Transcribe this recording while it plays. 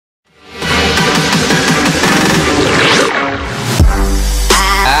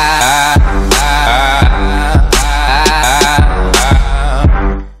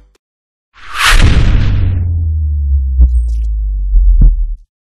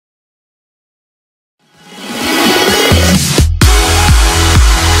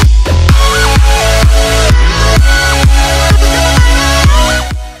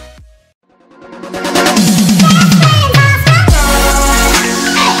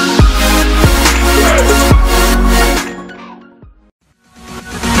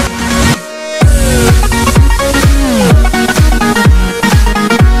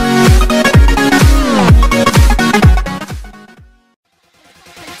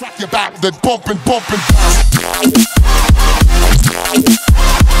Rock your back, then bumping.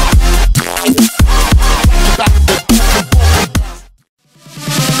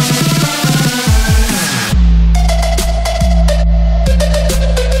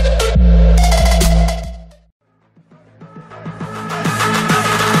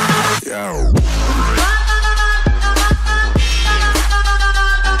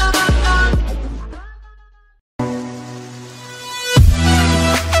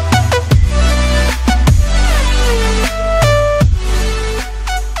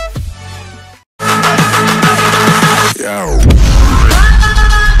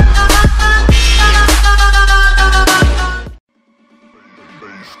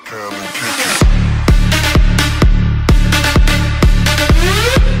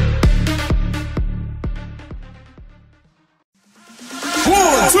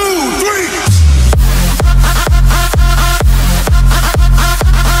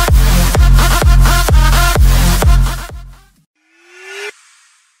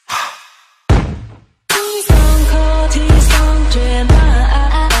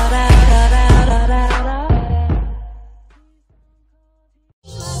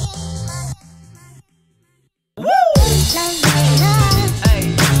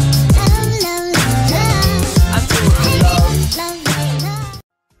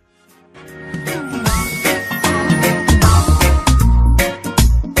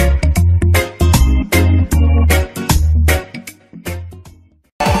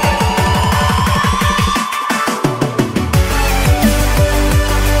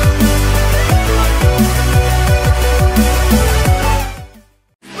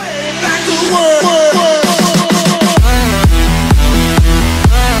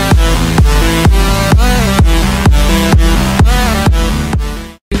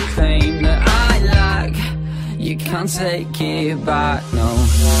 Can't take it back, no.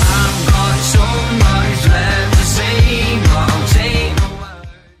 I've got so much left to say, but I'll take my words.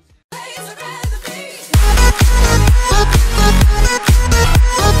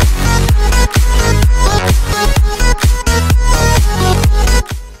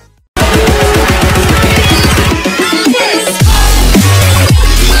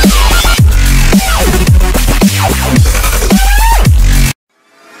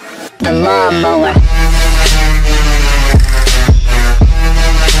 The lawnmower.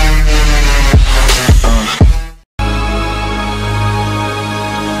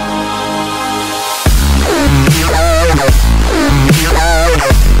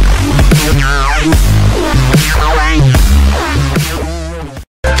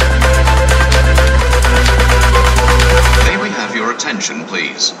 May we have your attention,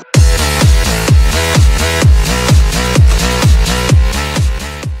 please?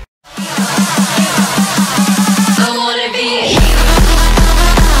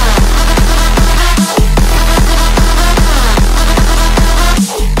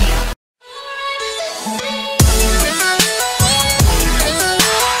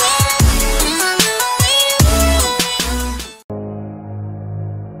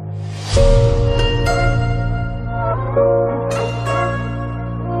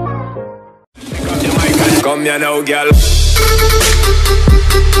 Come here now, girl.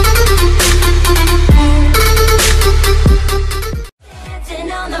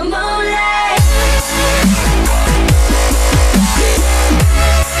 Dancing on the moonlight.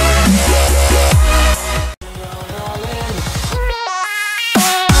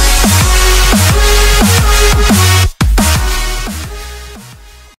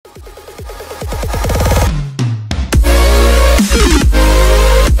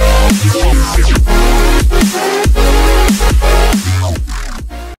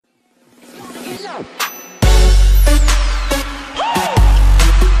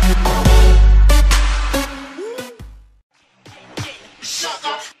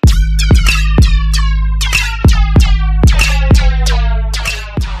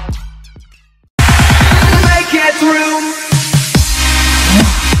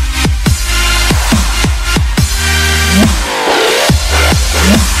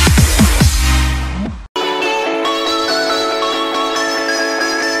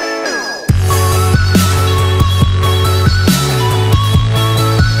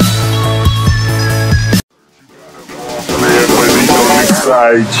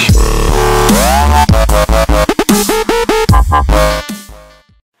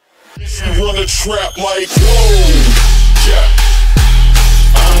 If you run a trap like whoa, yeah.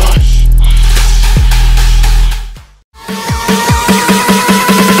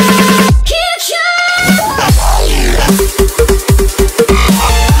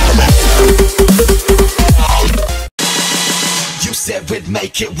 You said we'd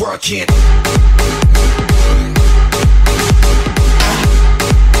make get working.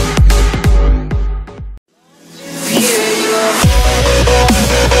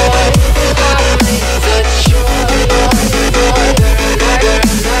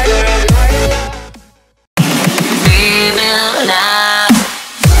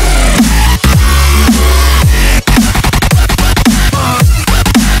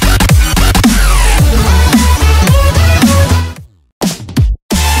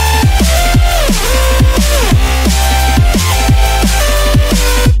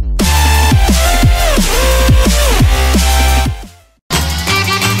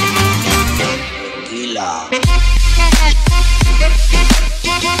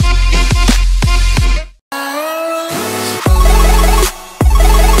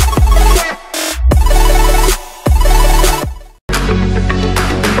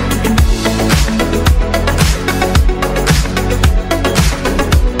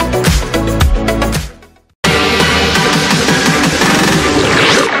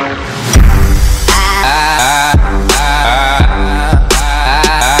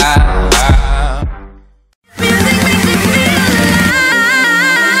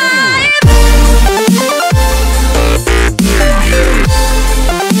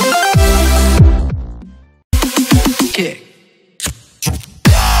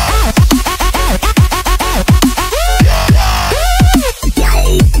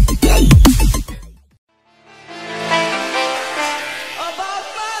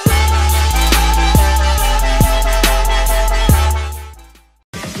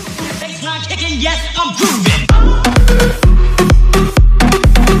 Yes, I'm grooving.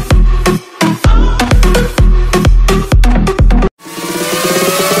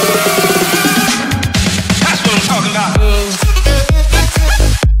 That's what I'm talking about.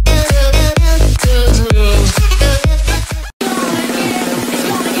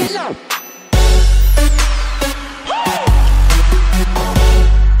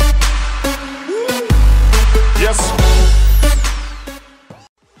 Yes.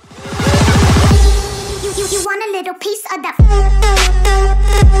 You want a little piece of that?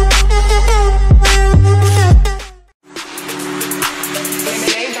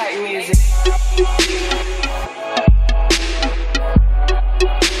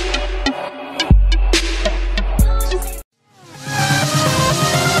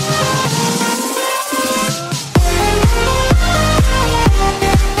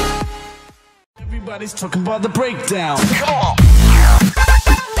 Everybody's talking about the breakdown. Come on.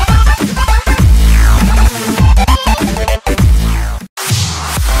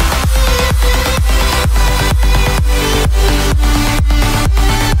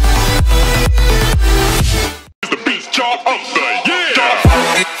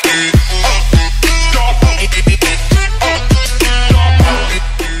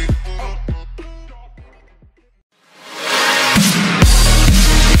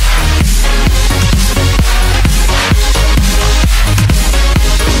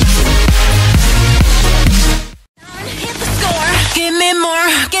 Give me more,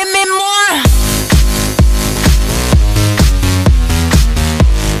 give me more.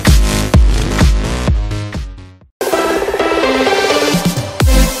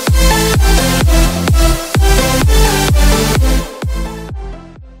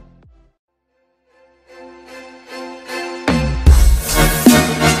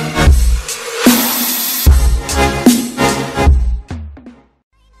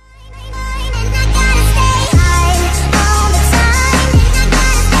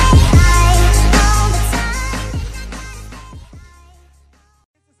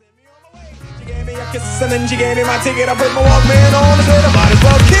 And then she gave me my ticket. I put my Walkman on and said I might as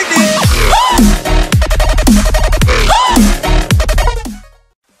well kick it.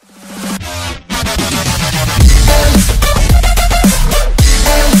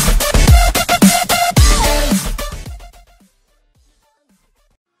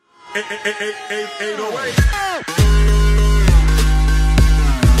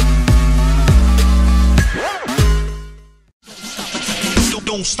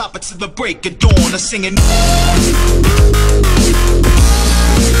 Don't stop it till the break of dawn. I'm singing.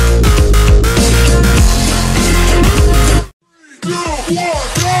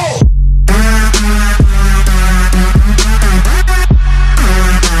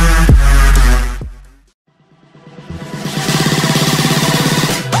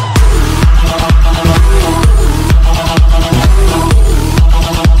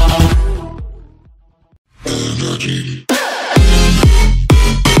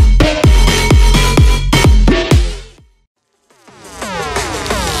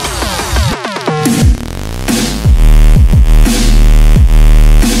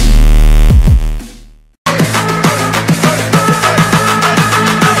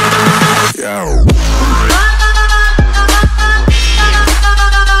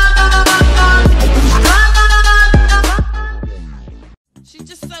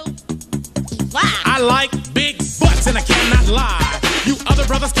 I like big butts and I cannot lie. You other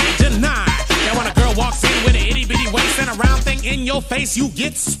brothers can't deny. Now when a girl walks in with an itty bitty waist and a round thing in your face, you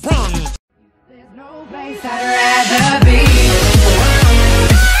get sprung. There's no place I'd rather be.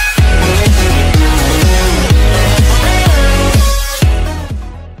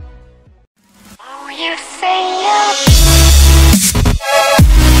 Oh, you say yes.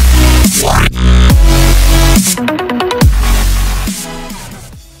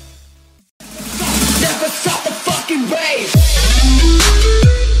 Never stop the fucking bass.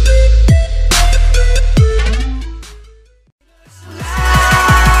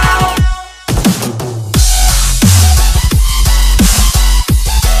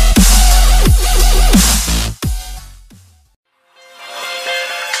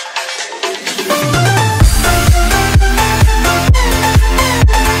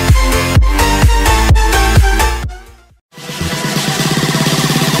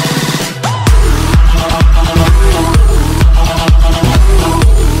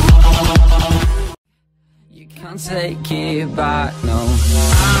 Can't take it back, no.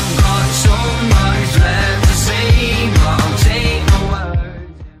 I've got so much left to say, but I'll take my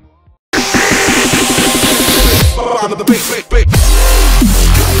words.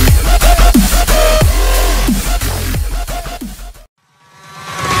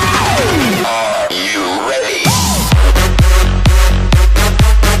 Are you ready?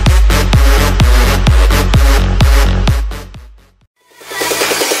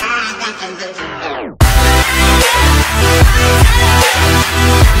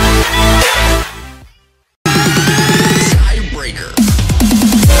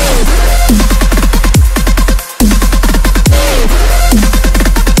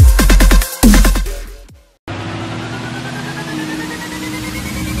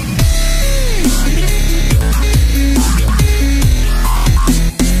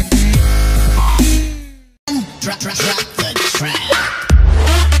 Drop the track.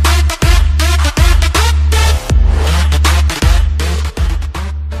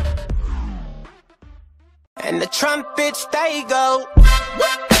 And the trumpets, they go.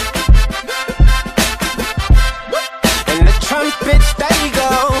 And the trumpets, they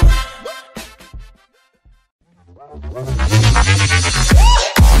go.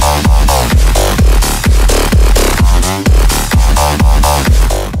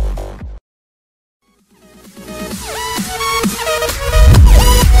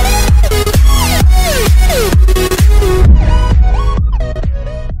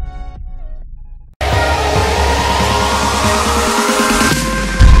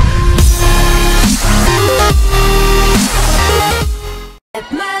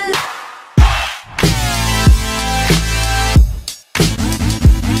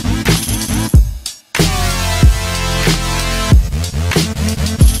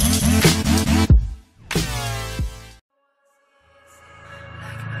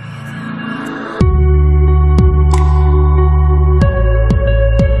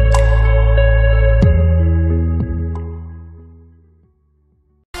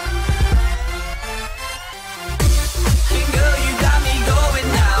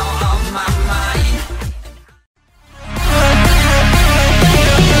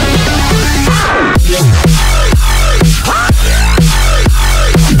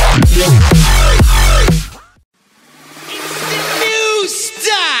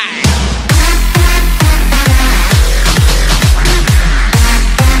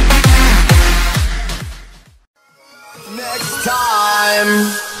 Next time.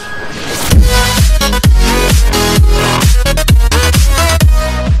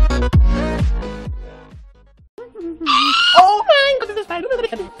 Oh my goodness.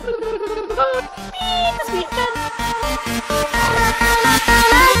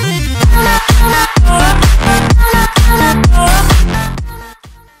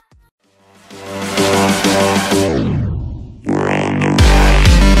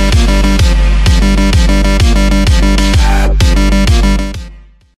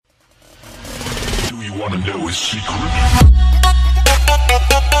 Do you want to know his secret?